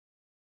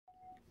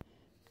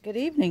Good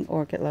evening,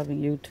 orchid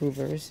loving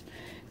YouTubers.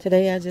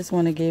 Today I just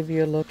want to give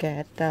you a look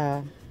at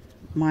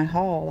my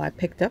haul I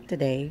picked up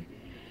today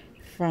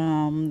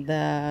from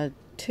the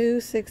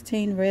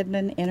 216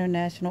 Redlands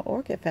International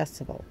Orchid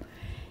Festival.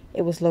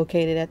 It was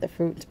located at the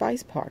Fruit and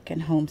Spice Park in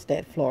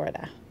Homestead,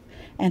 Florida.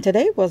 And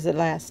today was the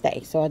last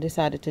day, so I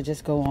decided to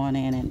just go on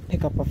in and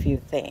pick up a few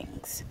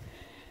things.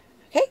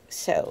 Okay,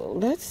 so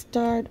let's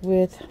start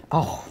with,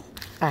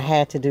 I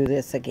had to do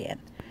this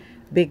again.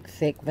 Big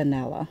thick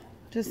vanilla.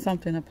 Just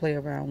something to play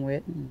around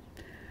with, and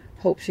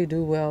hope she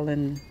do well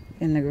in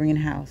the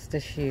greenhouse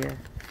this year.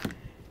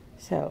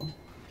 So,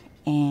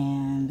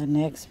 and the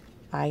next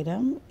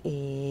item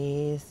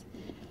is,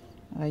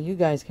 you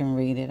guys can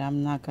read it.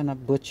 I'm not gonna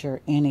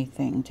butcher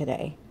anything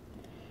today.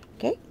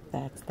 Okay,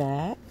 that's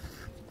that.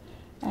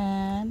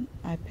 And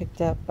I picked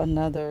up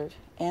another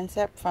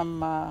insect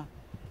from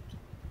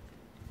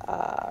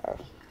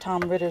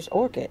Tom Ritter's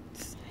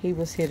Orchids. He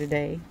was here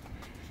today,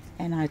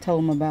 and I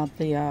told him about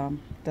the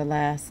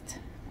last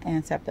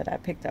ansept that I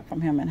picked up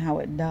from him and how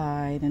it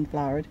died and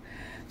flowered.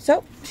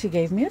 So she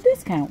gave me a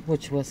discount,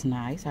 which was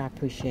nice. I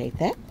appreciate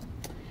that.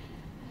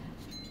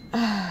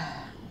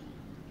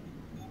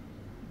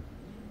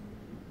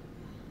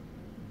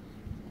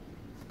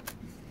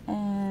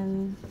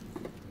 And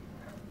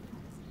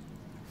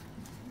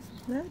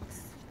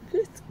this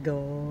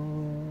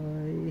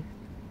guy.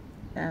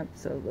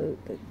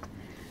 Absolutely.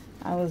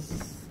 I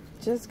was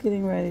just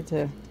getting ready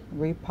to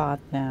repot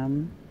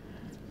them.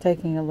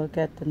 Taking a look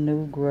at the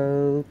new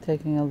growth,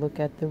 taking a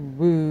look at the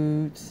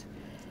roots.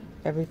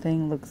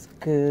 Everything looks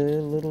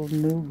good. Little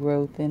new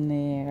growth in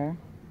there.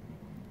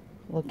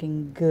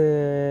 Looking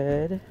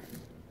good.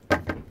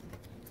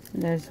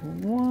 There's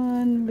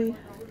one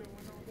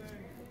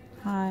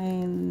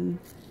behind.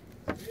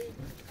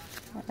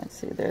 Let's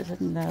see, there's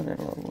another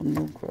little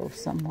new growth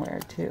somewhere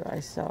too. I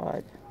saw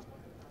it.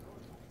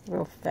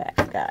 Real fat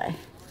guy.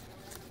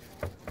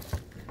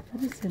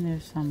 It's in there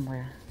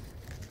somewhere.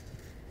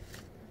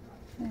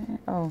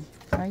 Oh,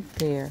 right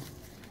there.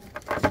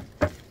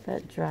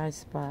 That dry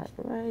spot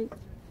right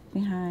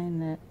behind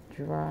that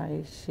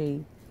dry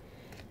sheet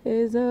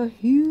is a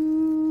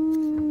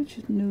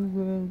huge new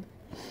growth.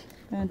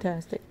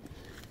 Fantastic.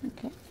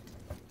 Okay.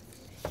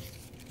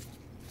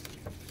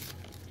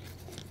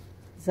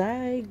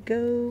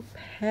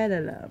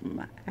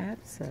 Zygopetalum.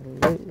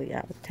 Absolutely,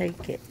 I would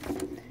take it.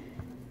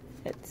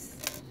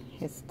 It's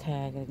his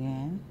tag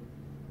again.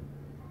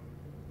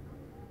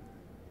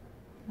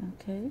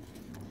 Okay.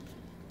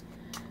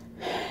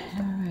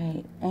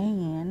 Alright,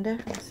 and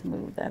let's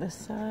move that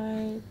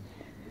aside.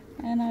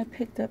 And I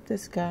picked up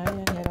this guy.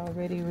 I had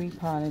already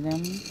repotted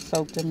him,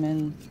 soaked him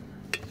in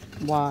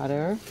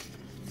water.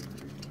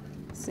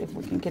 Let's see if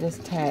we can get his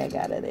tag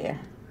out of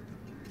there.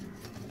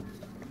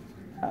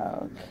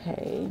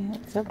 Okay,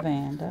 it's a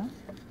Vanda.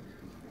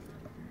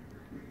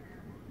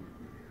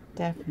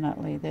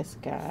 Definitely this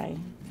guy.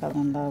 Fell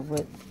in love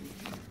with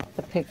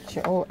the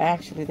picture. Oh,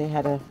 actually they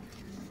had a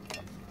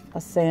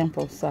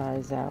sample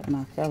size out, and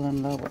I fell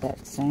in love with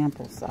that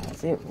sample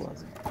size. It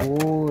was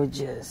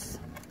gorgeous.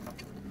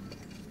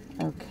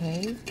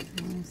 Okay,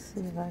 let me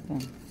see if I can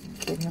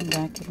get him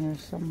back in there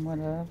somewhat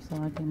up so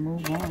I can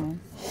move on.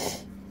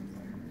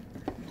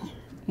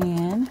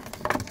 And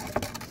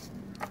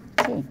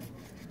okay.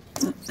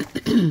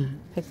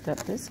 Picked up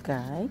this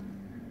guy.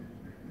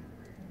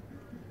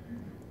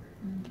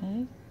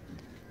 Okay.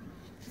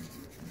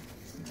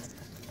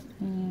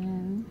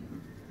 And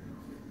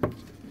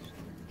let's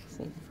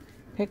see.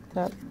 Picked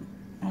up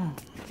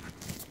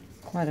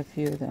quite a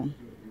few of them.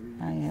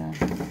 I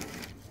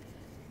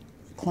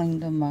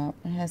cleaned them up.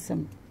 It has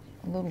a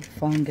little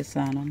fungus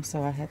on them,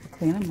 so I had to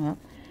clean them up.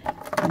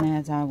 And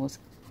as I was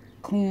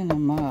cleaning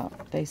them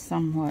up, they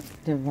somewhat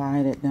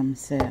divided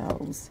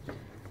themselves.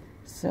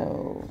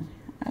 So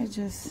I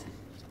just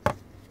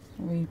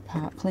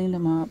cleaned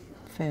them up,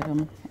 fed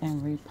them,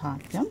 and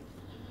repotted them.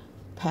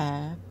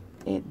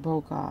 It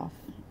broke off.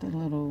 The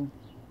little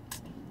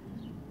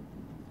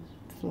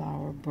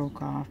flower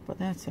broke off, but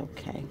that's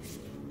okay.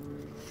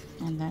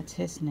 And that's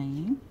his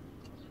name.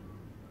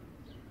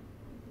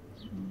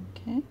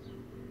 Okay.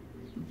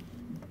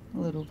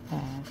 Little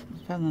path.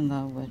 Fell in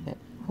love with it.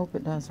 Hope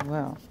it does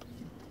well.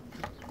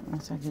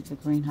 Once I get the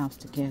greenhouse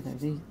together,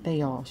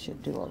 they all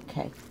should do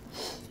okay.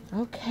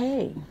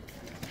 Okay.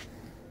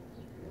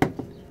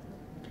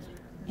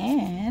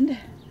 And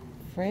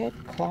Fred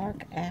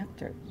Clark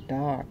After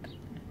Dark.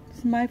 This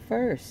is my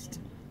first.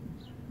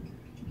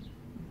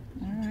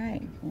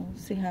 Alright, we'll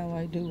see how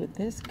I do with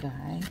this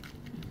guy.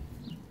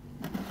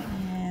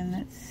 And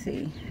let's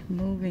see,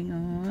 moving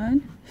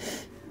on.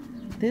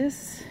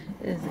 This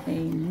is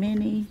a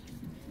mini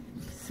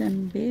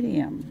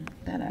cymbidium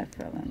that I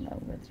fell in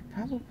love with. You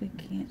probably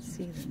can't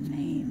see the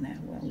name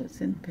that well. It's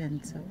in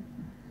pencil.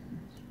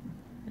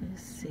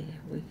 Let's see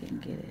if we can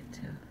get it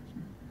to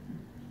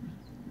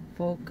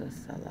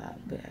focus a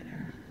lot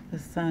better. The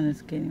sun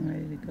is getting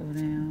ready to go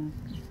down.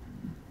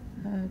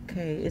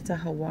 Okay, it's a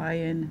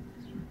Hawaiian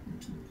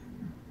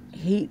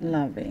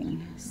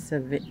heat-loving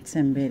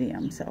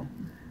cymbidium. So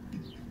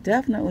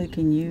definitely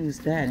can use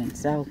that in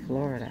South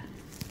Florida.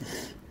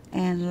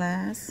 And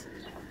last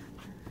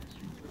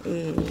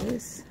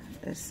is,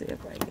 let's see if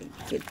I can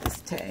get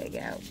this tag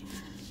out.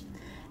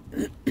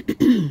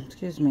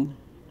 Excuse me.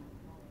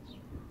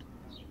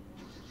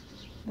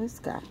 This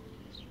guy.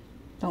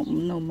 Don't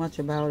know much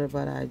about it,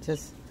 but I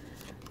just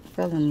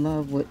fell in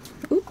love with,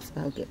 oops,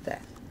 I'll get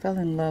that. Fell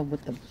in love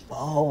with the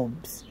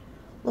bulbs.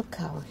 Look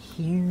how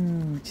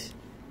huge.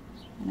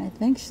 And I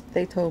think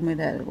they told me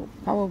that it will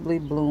probably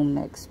bloom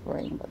next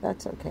spring, but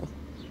that's okay.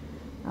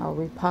 I'll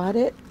repot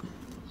it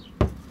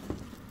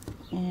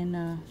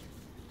and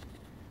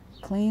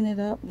clean it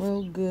up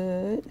real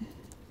good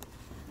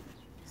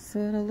so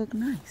it'll look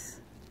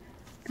nice.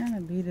 Kind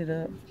of beat it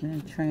up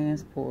and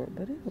transport,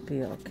 but it'll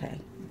be okay.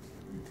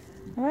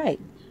 Alright,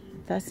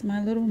 that's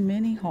my little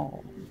mini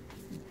haul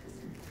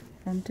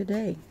from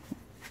today.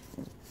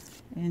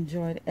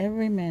 Enjoyed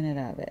every minute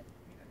of it.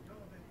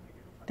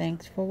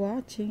 Thanks for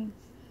watching.